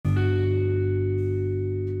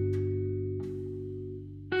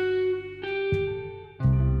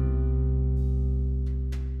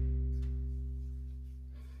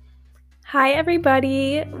Hi,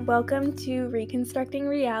 everybody. Welcome to Reconstructing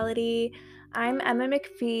Reality. I'm Emma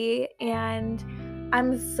McPhee, and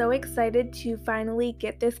I'm so excited to finally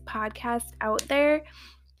get this podcast out there.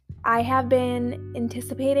 I have been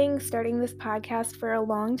anticipating starting this podcast for a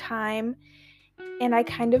long time, and I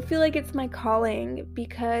kind of feel like it's my calling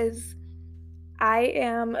because I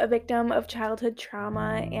am a victim of childhood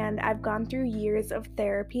trauma, and I've gone through years of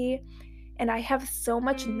therapy. And I have so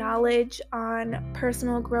much knowledge on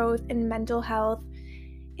personal growth and mental health,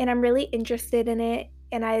 and I'm really interested in it,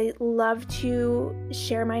 and I love to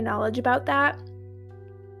share my knowledge about that.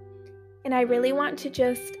 And I really want to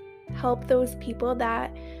just help those people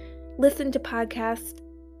that listen to podcasts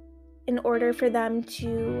in order for them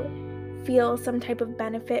to feel some type of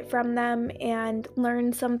benefit from them and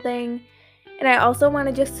learn something. And I also want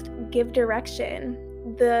to just give direction.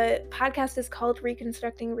 The podcast is called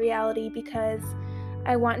Reconstructing Reality because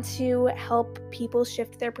I want to help people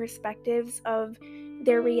shift their perspectives of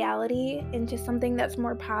their reality into something that's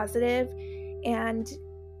more positive and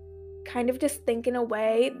kind of just think in a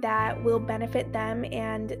way that will benefit them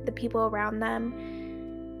and the people around them,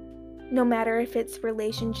 no matter if it's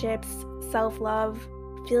relationships, self-love,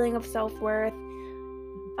 feeling of self-worth,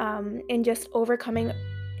 and just overcoming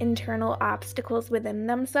internal obstacles within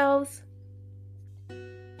themselves.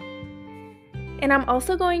 And I'm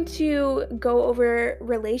also going to go over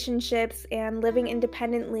relationships and living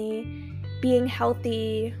independently, being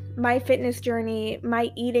healthy, my fitness journey, my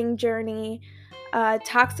eating journey,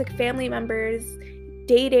 toxic family members,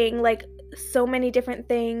 dating, like so many different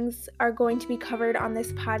things are going to be covered on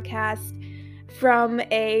this podcast from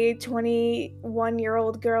a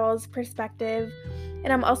 21-year-old girl's perspective.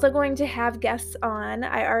 And I'm also going to have guests on.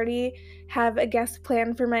 I already have a guest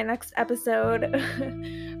planned for my next episode.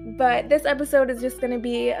 But this episode is just going to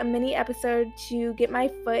be a mini episode to get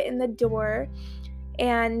my foot in the door.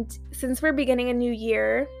 And since we're beginning a new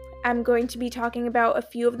year, I'm going to be talking about a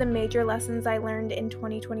few of the major lessons I learned in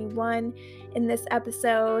 2021 in this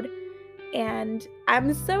episode. And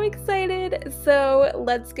I'm so excited. So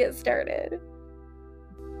let's get started.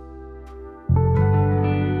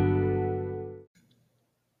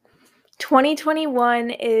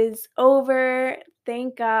 "2021 is over,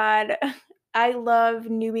 thank God." I love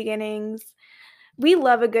new beginnings. We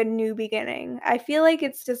love a good new beginning. I feel like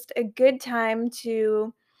it's just a good time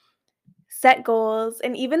to set goals,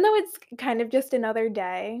 and even though it's kind of just another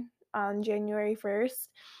day on January 1st,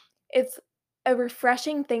 it's a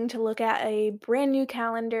refreshing thing to look at a brand new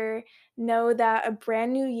calendar, know that a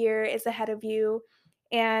brand new year is ahead of you,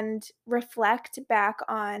 and reflect back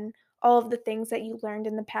on all of the things that you learned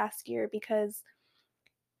in the past year because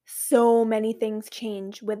so many things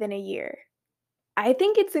change within a year. I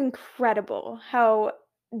think it's incredible how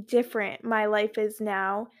different my life is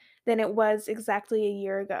now than it was exactly a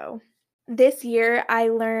year ago. This year, I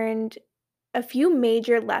learned a few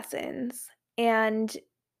major lessons, and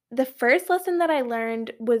the first lesson that I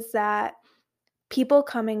learned was that people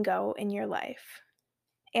come and go in your life.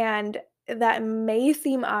 And that may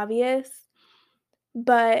seem obvious,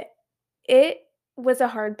 but it was a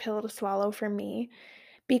hard pill to swallow for me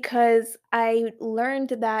because I learned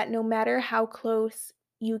that no matter how close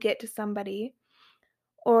you get to somebody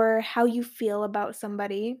or how you feel about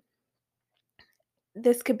somebody,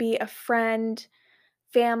 this could be a friend,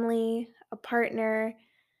 family, a partner.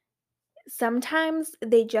 Sometimes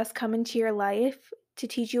they just come into your life to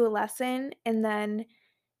teach you a lesson and then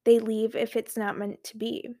they leave if it's not meant to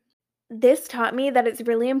be. This taught me that it's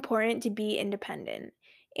really important to be independent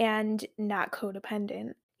and not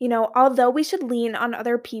codependent. Although we should lean on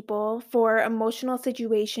other people for emotional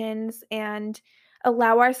situations and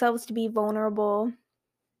allow ourselves to be vulnerable,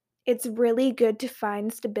 it's really good to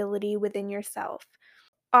find stability within yourself.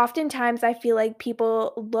 Oftentimes, I feel like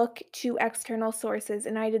people look to external sources,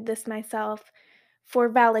 and I did this myself, for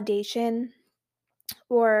validation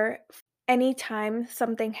or anytime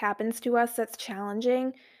something happens to us that's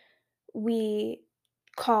challenging, we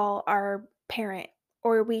call our parent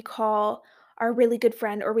or we call our really good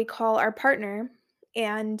friend or we call our partner,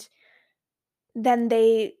 and then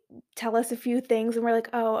they tell us a few things and we're like,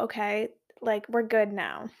 "Oh, okay, like we're good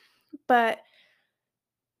now." But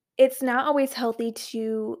it's not always healthy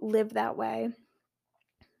to live that way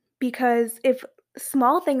because if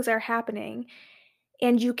small things are happening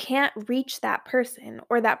and you can't reach that person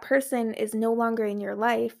or that person is no longer in your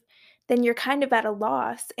life, then you're kind of at a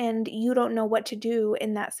loss and you don't know what to do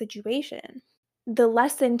in that situation. The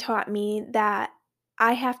lesson taught me that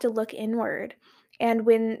I have to look inward. And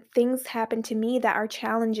when things happen to me that are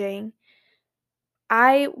challenging,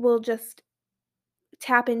 I will just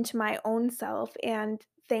tap into my own self and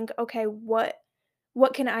think, okay, what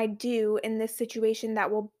What can I do in this situation that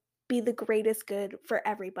will be the greatest good for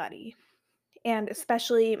everybody, and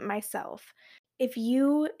especially myself? If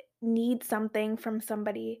you need something from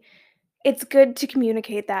somebody, it's good to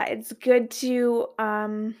communicate that. It's good to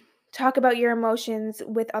talk about your emotions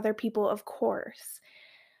with other people, of course.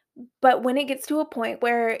 But when it gets to a point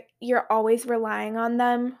where you're always relying on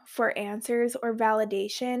them for answers or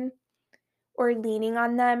validation or leaning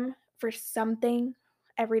on them for something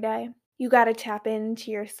every day, you got to tap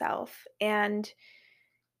into yourself and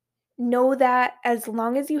know that as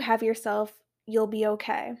long as you have yourself, you'll be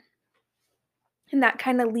okay. And that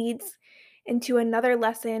kind of leads into another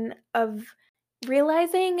lesson of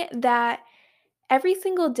realizing that every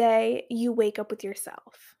single day you wake up with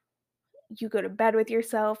yourself. You go to bed with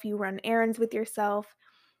yourself, you run errands with yourself.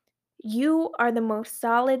 You are the most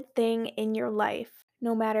solid thing in your life,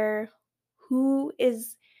 no matter who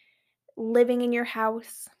is living in your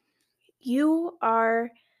house. You are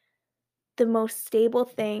the most stable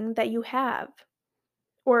thing that you have,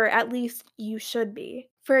 or at least you should be.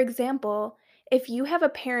 For example, if you have a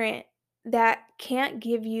parent that can't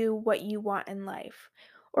give you what you want in life,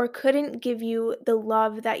 or couldn't give you the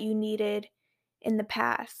love that you needed in the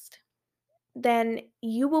past, then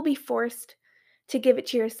you will be forced to give it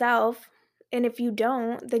to yourself. And if you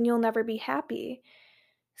don't, then you'll never be happy.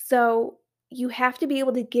 So you have to be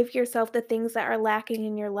able to give yourself the things that are lacking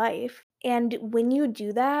in your life. And when you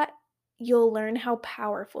do that, you'll learn how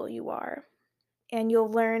powerful you are. And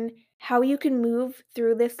you'll learn how you can move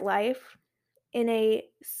through this life in a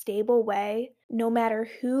stable way. No matter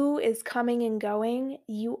who is coming and going,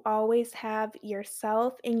 you always have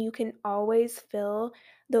yourself, and you can always fill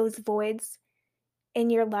those voids in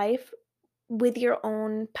your life with your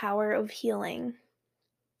own power of healing.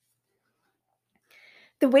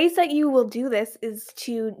 The ways that you will do this is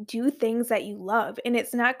to do things that you love, and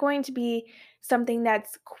it's not going to be something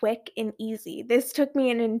that's quick and easy. This took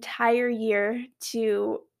me an entire year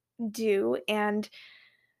to do and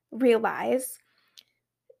realize.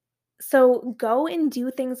 So go and do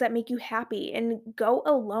things that make you happy and go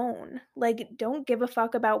alone. Like, don't give a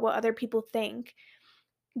fuck about what other people think.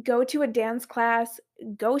 Go to a dance class,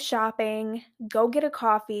 go shopping, go get a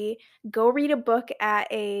coffee, go read a book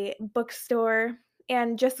at a bookstore,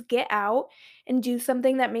 and just get out and do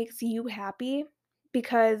something that makes you happy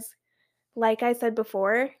because, like I said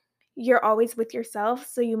before, you're always with yourself,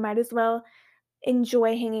 so you might as well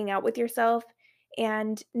enjoy hanging out with yourself,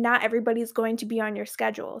 and not everybody's going to be on your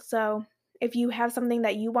schedule. So, if you have something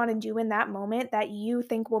that you want to do in that moment that you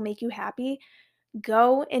think will make you happy,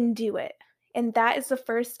 go and do it. And that is the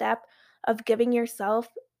first step of giving yourself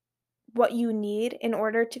what you need in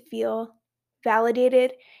order to feel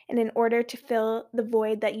validated and in order to fill the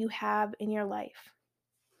void that you have in your life.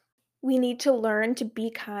 We need to learn to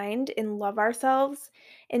be kind and love ourselves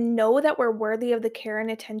and know that we're worthy of the care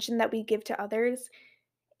and attention that we give to others.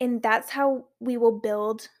 And that's how we will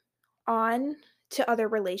build on to other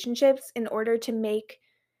relationships in order to make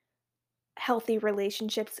healthy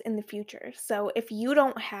relationships in the future. So if you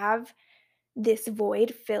don't have this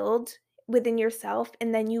void filled within yourself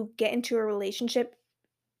and then you get into a relationship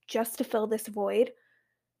just to fill this void,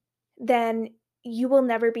 then you will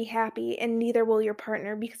never be happy and neither will your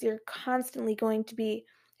partner because you're constantly going to be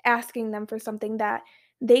asking them for something that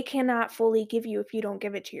they cannot fully give you if you don't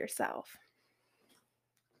give it to yourself.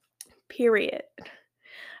 Period.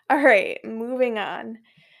 All right, moving on.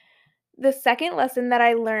 The second lesson that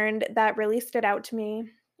I learned that really stood out to me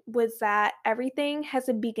was that everything has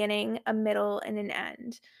a beginning, a middle, and an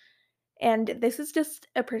end. And this is just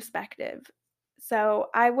a perspective. So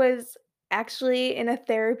I was actually in a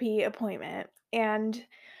therapy appointment and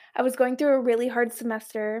I was going through a really hard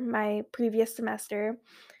semester, my previous semester.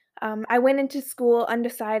 I went into school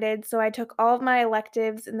undecided, so I took all of my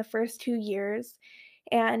electives in the first 2 years.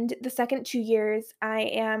 And the second 2 years, I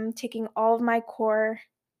am taking all of my core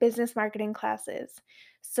business marketing classes.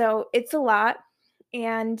 So it's a lot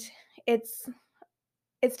and it's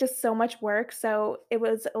it's just so much work, so it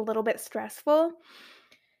was a little bit stressful,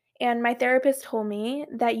 and my therapist told me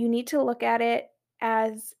that you need to look at it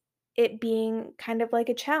as it being kind of like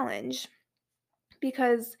a challenge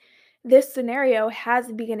because this scenario has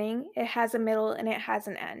a beginning, it has a middle, and it has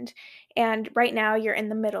an end. And right now you're in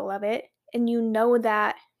the middle of it, and you know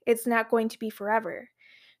that it's not going to be forever.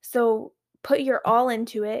 So put your all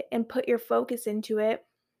into it and put your focus into it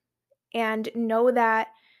and know that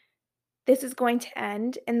this is going to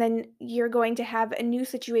end and then you're going to have a new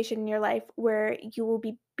situation in your life where you will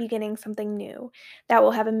be beginning something new that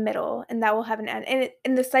will have a middle and that will have an end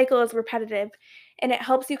and the cycle is repetitive and it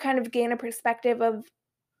helps you kind of gain a perspective of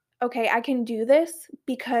okay, I can do this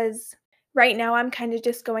because Right now, I'm kinda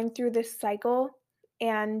just going through this cycle,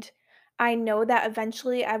 and I know that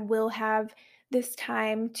eventually I will have this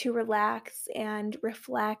time to relax and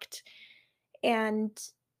reflect and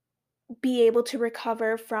be able to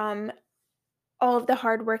recover from all of the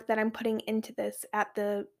hard work that I'm putting into this at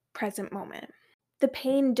the present moment. The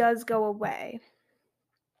pain does go away.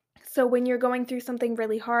 So when you're going through something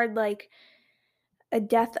really hard, like a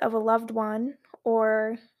death of a loved one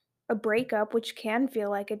or a breakup, which can feel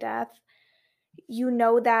like a death, you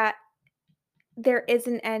know that there is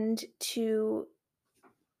an end to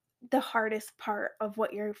the hardest part of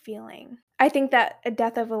what you're feeling. I think that a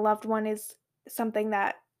death of a loved one is something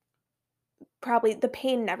that probably the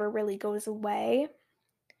pain never really goes away,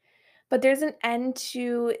 but there's an end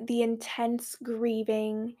to the intense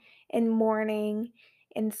grieving and mourning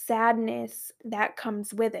and sadness that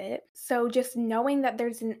comes with it. So just knowing that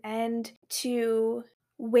there's an end to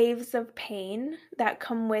waves of pain that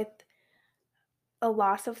come with a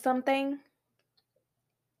loss of something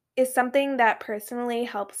is something that personally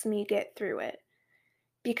helps me get through it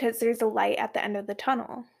because there's a light at the end of the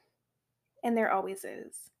tunnel, and there always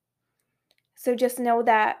is. So just know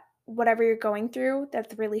that whatever you're going through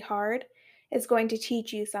that's really hard is going to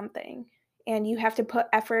teach you something, and you have to put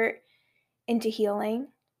effort into healing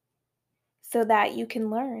so that you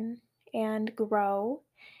can learn and grow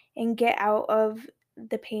and get out of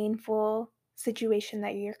the painful situation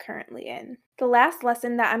that you're currently in. The last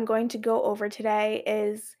lesson that I'm going to go over today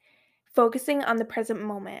is focusing on the present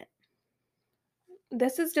moment.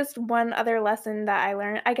 This is just one other lesson that I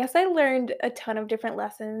learned. I guess I learned a ton of different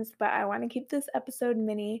lessons, but I want to keep this episode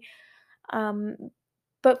mini. Um,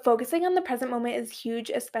 but focusing on the present moment is huge,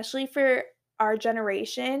 especially for our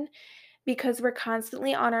generation, because we're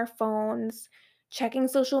constantly on our phones, checking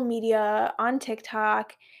social media, on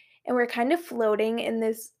TikTok, and we're kind of floating in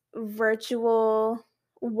this virtual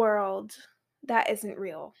world that isn't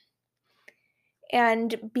real.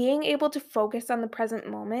 And being able to focus on the present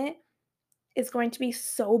moment is going to be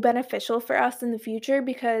so beneficial for us in the future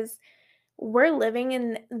because we're living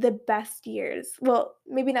in the best years. Well,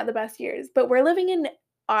 maybe not the best years, but we're living in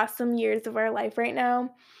awesome years of our life right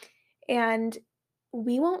now. And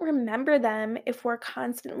we won't remember them if we're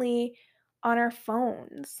constantly on our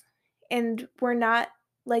phones and we're not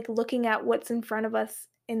like looking at what's in front of us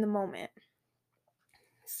in the moment.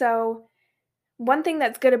 So, one thing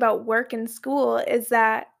that's good about work and school is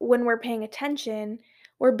that when we're paying attention,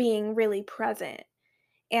 we're being really present.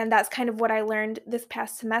 And that's kind of what I learned this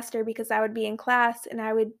past semester because I would be in class and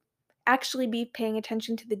I would actually be paying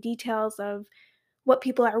attention to the details of what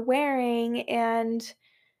people are wearing and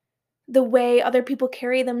the way other people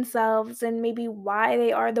carry themselves and maybe why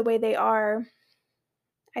they are the way they are.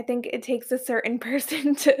 I think it takes a certain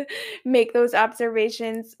person to make those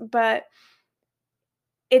observations, but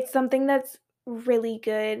it's something that's really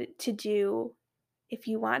good to do if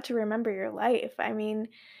you want to remember your life. I mean,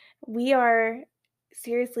 we are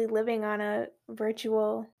seriously living on a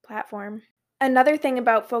virtual platform. Another thing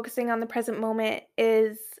about focusing on the present moment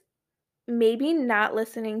is maybe not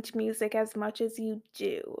listening to music as much as you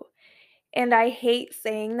do. And I hate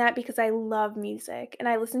saying that because I love music and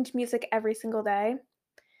I listen to music every single day.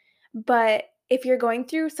 But if you're going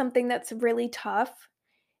through something that's really tough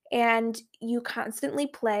and you constantly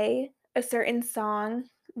play a certain song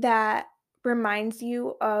that reminds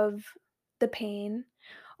you of the pain,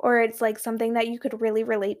 or it's like something that you could really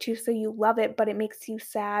relate to, so you love it, but it makes you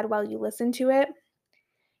sad while you listen to it,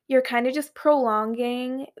 you're kind of just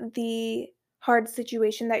prolonging the hard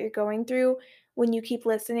situation that you're going through when you keep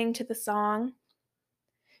listening to the song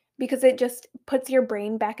because it just puts your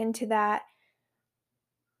brain back into that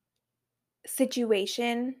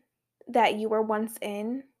situation that you were once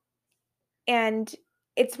in, and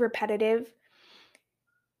it's repetitive.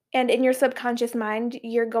 And in your subconscious mind,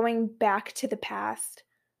 you're going back to the past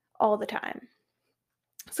all the time.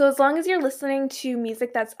 So as long as you're listening to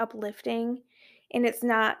music that's uplifting and it's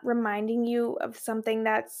not reminding you of something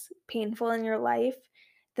that's painful in your life,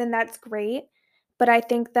 then that's great. But I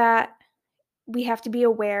think that we have to be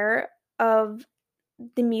aware of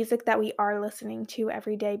the music that we are listening to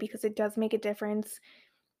every day because it does make a difference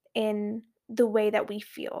in the way that we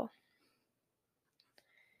feel.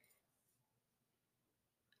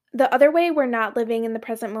 The other way we're not living in the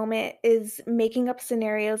present moment is making up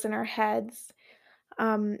scenarios in our heads.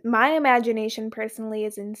 My imagination personally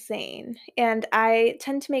is insane, and I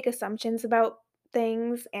tend to make assumptions about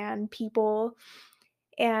things and people,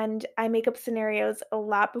 and I make up scenarios a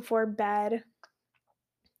lot before bed.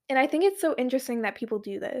 And I think it's so interesting that people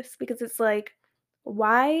do this because it's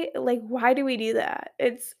why do we do that?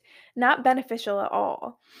 It's not beneficial at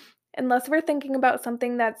all. Unless we're thinking about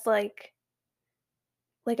something that's like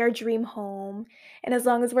like our dream home. And as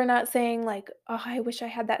long as we're not saying like, "Oh, I wish I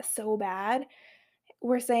had that so bad,"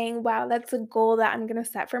 we're saying, "Wow, that's a goal that I'm gonna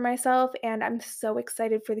set for myself, and I'm so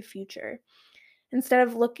excited for the future." Instead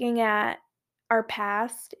of looking at our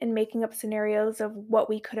past and making up scenarios of what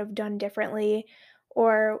we could have done differently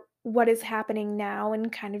or what is happening now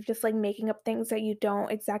and kind of just like making up things that you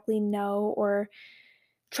don't exactly know or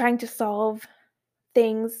trying to solve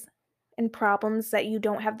things and problems that you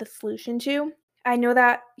don't have the solution to. I know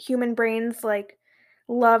that human brains like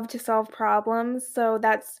love to solve problems, so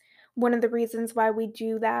that's one of the reasons why we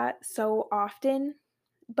do that so often.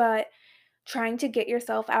 But trying to get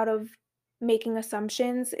yourself out of making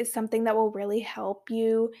assumptions is something that will really help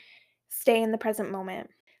you stay in the present moment.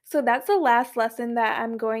 So that's the last lesson that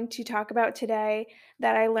I'm going to talk about today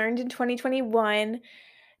that I learned in 2021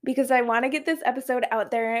 because I want to get this episode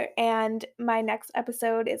out there and my next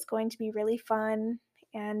episode is going to be really fun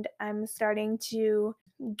and I'm starting to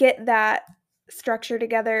get that structure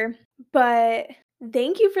together. But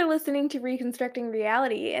thank you for listening to Reconstructing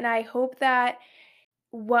Reality and I hope that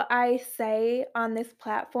what I say on this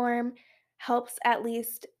platform helps at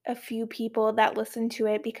least a few people that listen to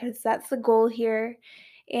it because that's the goal here.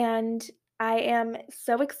 And I am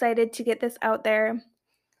so excited to get this out there.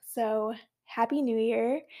 So, Happy New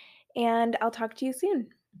Year, and I'll talk to you soon.